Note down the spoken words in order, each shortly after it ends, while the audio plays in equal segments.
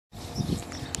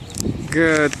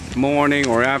Good morning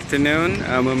or afternoon,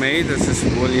 Mumei. This is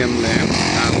William Lim.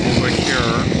 I'm over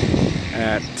here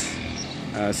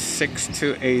at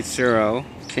 6280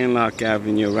 Kinlock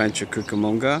Avenue, Rancho,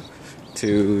 Cucamonga,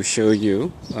 to show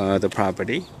you the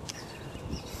property.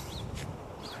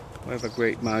 We have a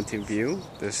great mountain view.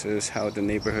 This is how the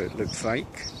neighborhood looks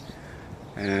like.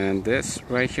 And this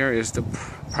right here is the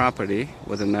property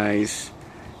with a nice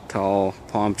tall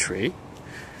palm tree.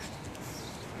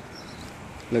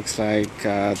 Looks like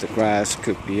the grass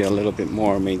could be a little bit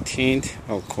more maintained.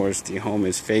 Of course, the home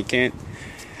is vacant,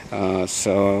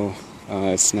 so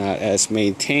it's not as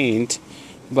maintained,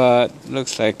 but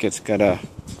looks like it's got a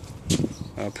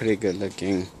pretty good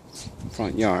looking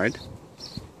front yard.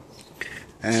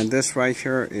 And this right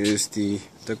here is the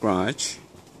garage.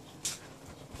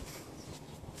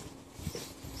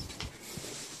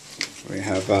 We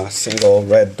have a single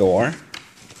red door.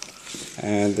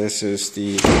 And this is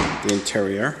the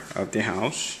interior of the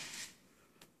house.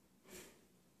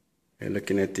 You're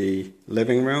looking at the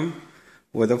living room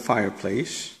with a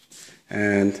fireplace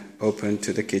and open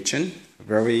to the kitchen.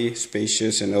 Very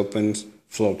spacious and open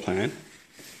floor plan.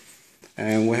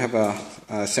 And we have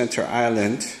a center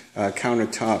island.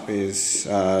 Countertop is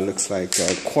looks like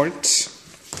quartz.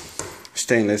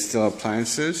 Stainless steel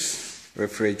appliances.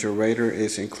 Refrigerator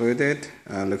is included.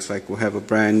 Looks like we have a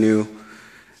brand new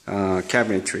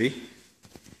cabinetry,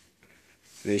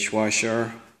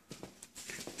 dishwasher,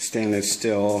 stainless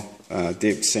steel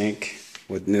deep sink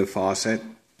with new faucet,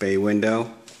 bay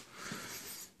window.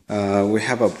 We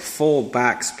have a full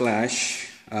backsplash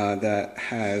that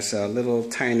has little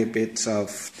tiny bits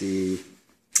of the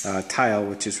tile,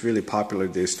 which is really popular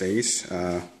these days,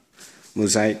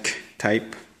 mosaic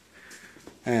type.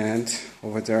 And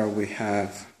over there we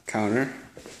have counter.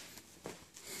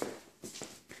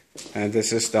 And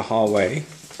this is the hallway,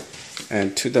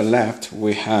 and to the left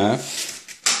we have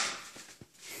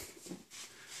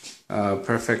a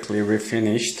perfectly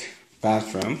refinished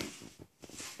bathroom,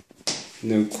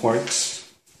 new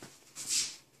quartz,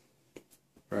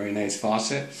 very nice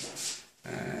faucet,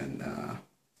 and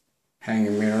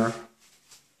hanging mirror.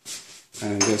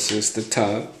 And this is the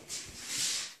tub.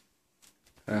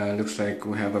 Looks like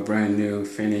we have a brand new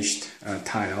finished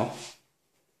tile.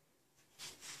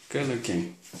 Good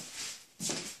looking.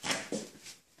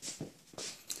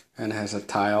 And has a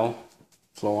tile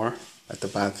floor at the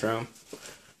bathroom.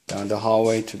 Down the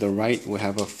hallway to the right we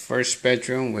have a first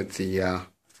bedroom with the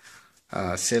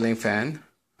ceiling fan,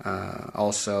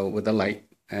 also with a light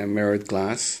and mirrored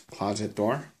glass closet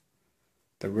door.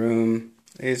 The room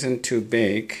isn't too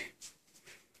big.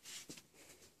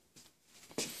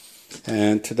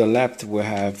 And to the left we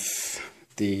have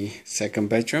the second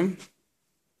bedroom.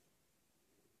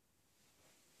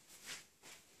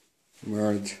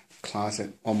 Mirrored closet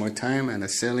one more time, and a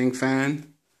ceiling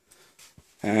fan,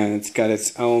 and it's got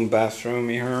its own bathroom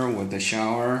here with the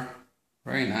shower.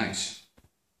 Very nice,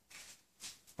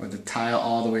 with the tile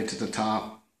all the way to the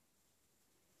top,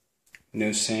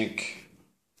 new sink,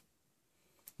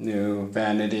 new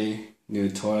vanity, new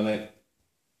toilet,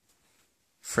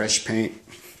 fresh paint.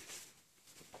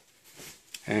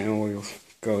 And we'll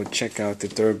go check out the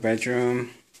third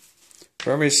bedroom.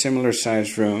 Very similar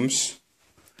sized rooms.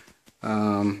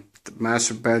 The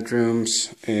master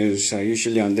bedrooms is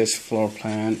usually on this floor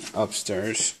plan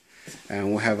upstairs,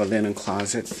 and we have a linen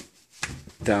closet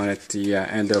down at the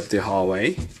end of the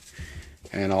hallway.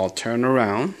 And I'll turn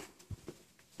around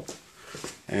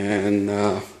and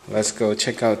let's go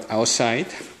check out outside.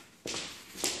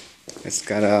 It's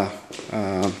got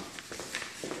a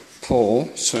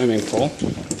pool, swimming pool,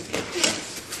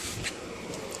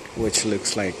 which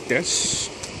looks like this.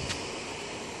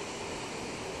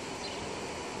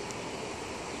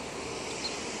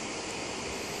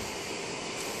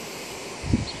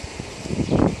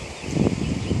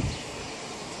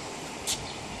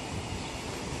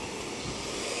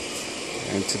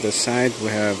 And to the side we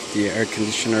have the air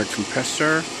conditioner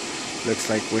compressor. Looks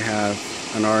like we have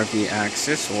an RV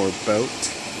access or boat.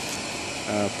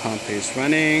 Pump is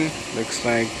running. Looks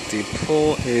like the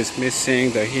pool is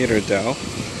missing the heater though.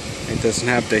 It doesn't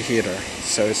have the heater,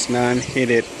 so it's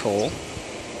non-heated pool.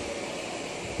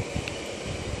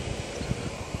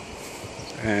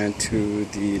 And to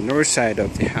the north side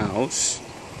of the house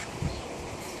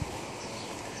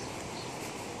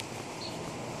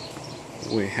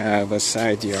we have a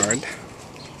side yard.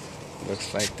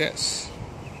 Looks like this.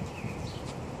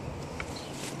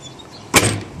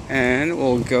 And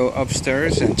we'll go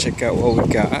upstairs and check out what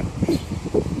we got.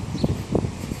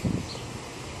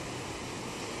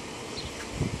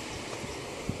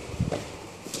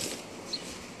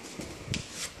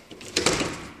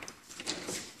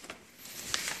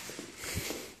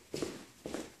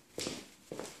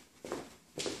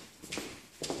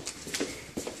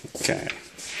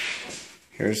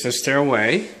 Here's the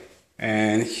stairway,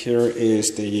 and here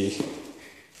is the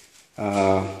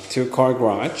two-car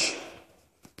garage,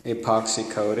 epoxy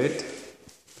coated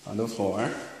on the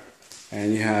floor,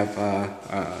 and you have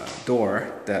a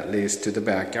door that leads to the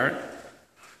backyard.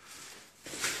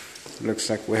 Looks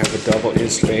like we have a double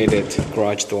insulated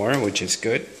garage door, which is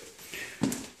good.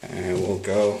 And we'll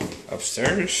go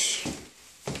upstairs.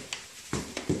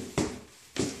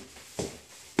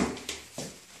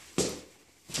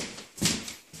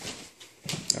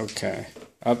 Okay,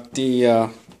 up the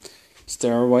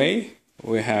stairway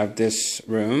we have this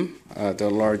room, the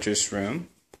largest room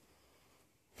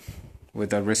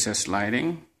with a recessed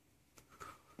lighting,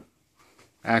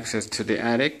 access to the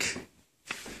attic,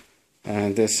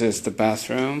 and this is the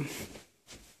bathroom.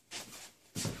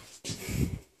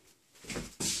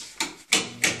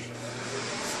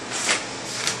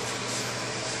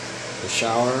 The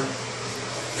shower,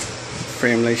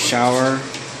 frameless shower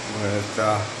with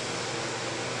a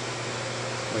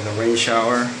rain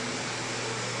shower,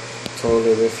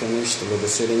 totally refinished with the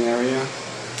sitting area.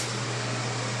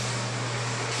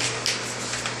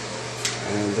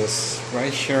 And this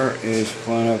right here is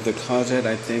one of the closet.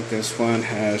 I think this one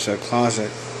has a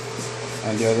closet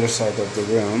on the other side of the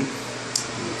room.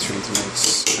 It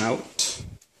translates out.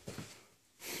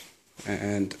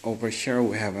 And over here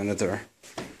we have another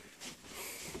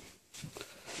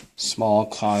small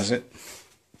closet.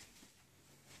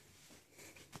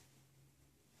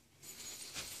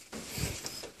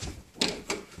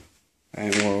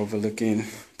 And we're overlooking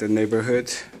the neighborhood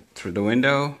through the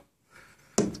window.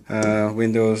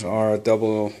 Windows are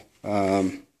double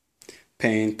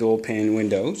pane, dual pane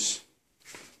windows.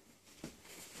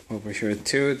 Over here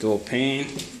too, dual pane.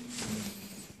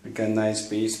 We got nice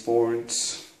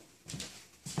baseboards.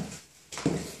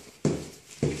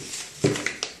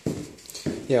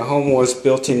 Yeah, home was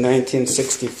built in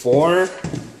 1964.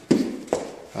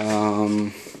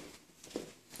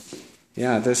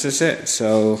 Yeah, this is it.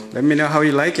 So let me know how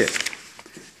you like it.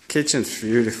 Kitchen's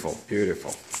beautiful,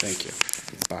 beautiful. Thank you.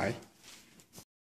 Bye.